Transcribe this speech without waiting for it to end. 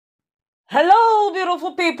Hello,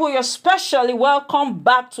 beautiful people. You're specially welcome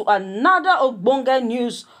back to another Ogbonge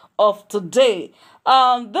news of today.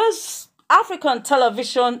 This African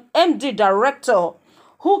television MD director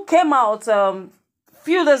who came out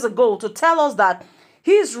few days ago to tell us that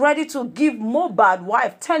he is ready to give Mohbad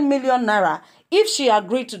wife 10 million naira if she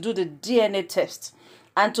agreed to do the DNA test,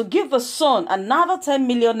 and to give the son another 10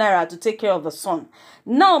 million naira to take care of the son.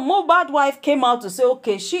 Now, Mohbad wife came out to say,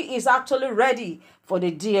 okay, she is actually ready for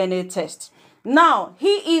the DNA test. Now,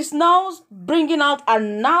 he is now bringing out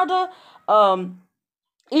another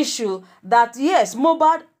issue that, yes,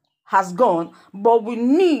 Mohbad has gone, but we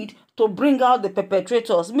need to bring out the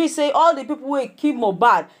perpetrators. Me say all the people who keep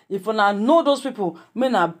Mohbad, if you not know those people, may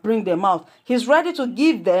not bring them out. He's ready to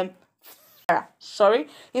give them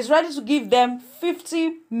he's ready to give them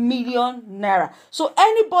 50 million naira. So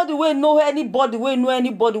anybody will know anybody will know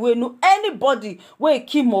anybody will know anybody will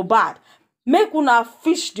keep Mohbad, make una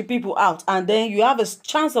fish the people out, and then you have a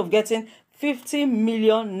chance of getting 50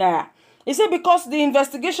 million naira. He said because the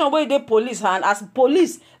investigation where the police hand, as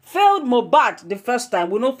police failed Mohbad the first time,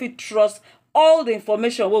 we no fit trust all the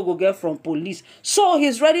information we'll go get from police. So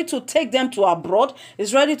he's ready to take them to abroad.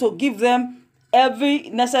 He's ready to give them every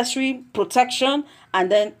necessary protection, and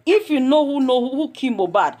then if you know who killed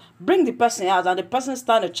Mohbad, bring the person out, and the person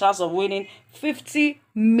stand a chance of winning 50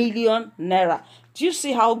 million naira. Do you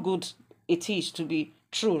see how good it is to be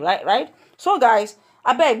true? Right. So guys,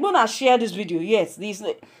 I beg, when I share this video, yes,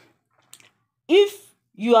 if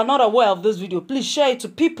you are not aware of this video, please share it to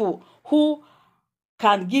people who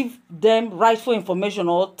can give them rightful information,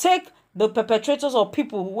 or take the perpetrators or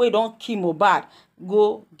people who don't kill Mohbad,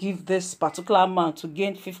 go give this particular man to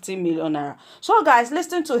gain 50 million naira. So guys,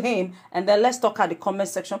 listen to him, and then let's talk at the comment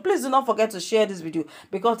section. Please do not forget to share this video,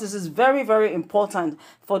 because this is very, very important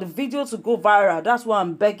for the video to go viral. That's why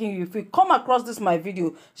I'm begging you, if you come across this my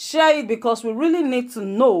video, share it, because we really need to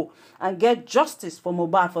know and get justice for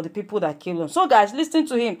Mohbad, for the people that killed him. So guys, listen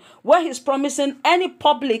to him, where he's promising any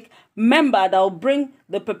public member that will bring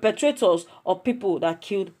the perpetrators or people that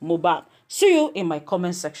killed Mohbad. See you in my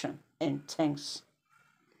comment section, and thanks.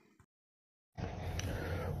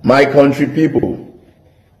 My country people,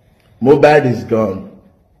 Mohbad is gone,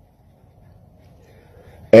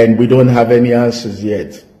 and we don't have any answers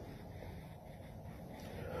yet.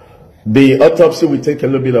 The autopsy will take a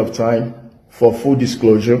little bit of time for full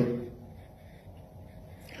disclosure.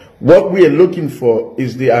 What we are looking for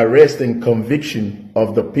is the arrest and conviction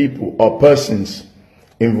of the people or persons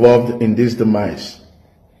involved in this demise.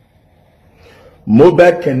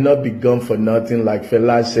 Mohbad cannot be gone for nothing. Like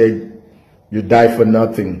Fela said, you die for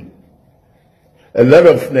nothing. A lot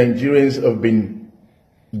of Nigerians have been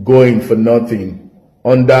going for nothing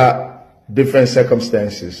under different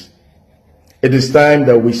circumstances. It is time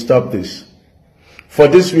that we stop this. For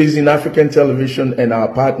this reason, African television and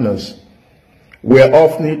our partners, we're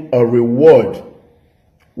offering a reward.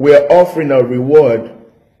 We're offering a reward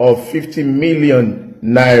of 50 million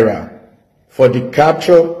naira for the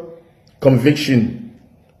capture, conviction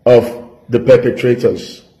of the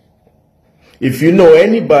perpetrators. If you know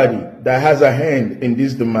anybody that has a hand in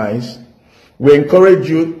this demise, we encourage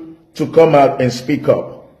you to come out and speak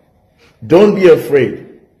up. Don't be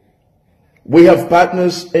afraid. We have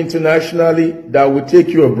partners internationally that will take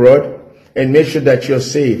you abroad and make sure that you're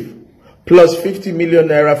safe. Plus 50 million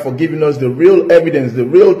naira for giving us the real evidence, the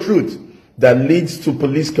real truth that leads to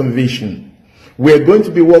police conviction. We are going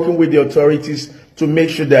to be working with the authorities to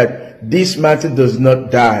make sure that this matter does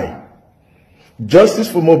not die.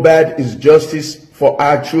 Justice for Mohbad is justice for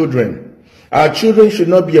our children. Our children should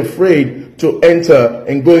not be afraid to enter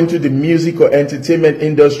and go into the music or entertainment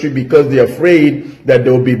industry because they're afraid that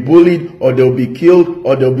they'll be bullied, or they'll be killed,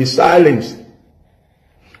 or they'll be silenced.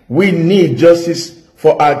 We need justice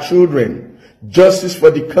for our children, justice for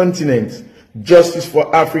the continent, justice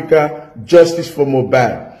for Africa, justice for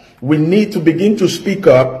Mohbad. We need to begin to speak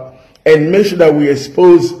up and make sure that we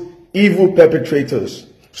expose evil perpetrators.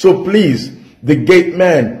 So please, the gate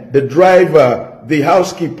man, the driver, the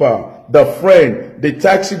housekeeper, the friend, the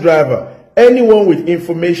taxi driver, anyone with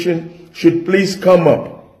information should please come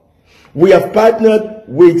up. We have partnered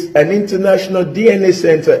with an international DNA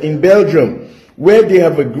center in Belgium, where they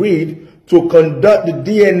have agreed to conduct the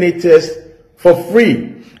DNA test for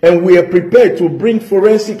free. And we are prepared to bring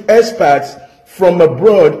forensic experts from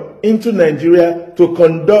abroad into Nigeria to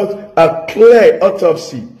conduct a clear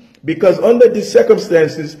autopsy. Because under these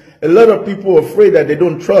circumstances, a lot of people are afraid that they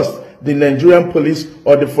don't trust the Nigerian police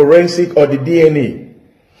or the forensic or the DNA.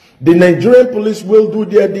 The Nigerian police will do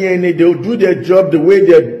their DNA. They'll do their job the way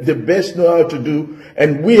they best know how to do.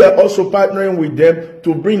 And we are also partnering with them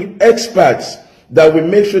to bring experts that we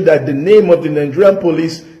make sure that the name of the Nigerian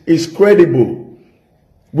police is credible.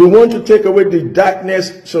 We want to take away the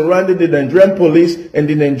darkness surrounding the Nigerian police and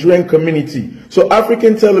the Nigerian community. So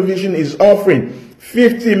African Television is offering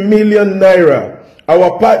 50 million naira.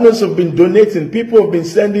 Our partners have been donating. People have been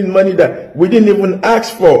sending money that we didn't even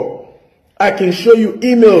ask for. I can show you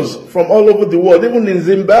emails from all over the world, even in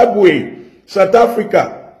Zimbabwe, South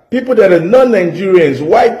Africa. People that are non-Nigerians,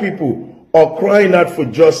 white people, are crying out for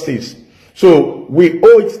justice. So we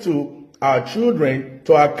owe it to our children,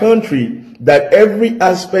 to our country, that every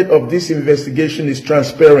aspect of this investigation is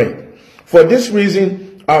transparent. For this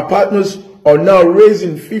reason, our partners are now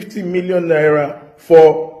raising 50 million naira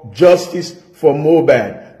for justice for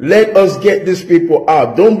Mohbad. Let us get these people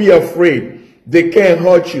out. Don't be afraid. They can't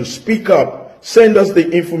hurt you. Speak up. Send us the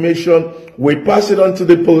information. We pass it on to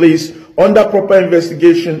the police. Under proper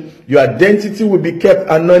investigation, your identity will be kept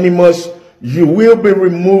anonymous. You will be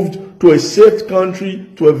removed to a safe country,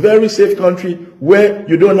 to a very safe country where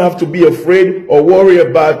you don't have to be afraid or worry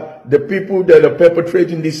about the people that are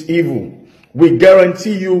perpetrating this evil. We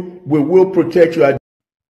guarantee you we will protect you.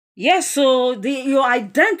 Yes, so your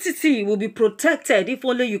identity will be protected if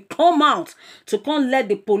only you come out to come let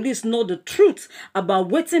the police know the truth about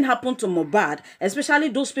what happened to Mohbad, especially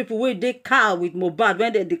those people where they car with Mohbad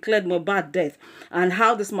when they declared Mohbad death, and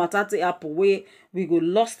how this matter happen where we go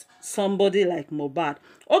lost somebody like Mohbad.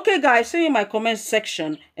 Okay, guys, see you in my comment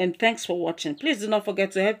section, and thanks for watching. Please do not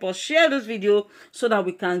forget to help us share this video so that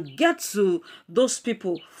we can get to those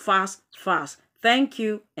people fast. Thank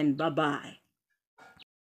you, and bye-bye.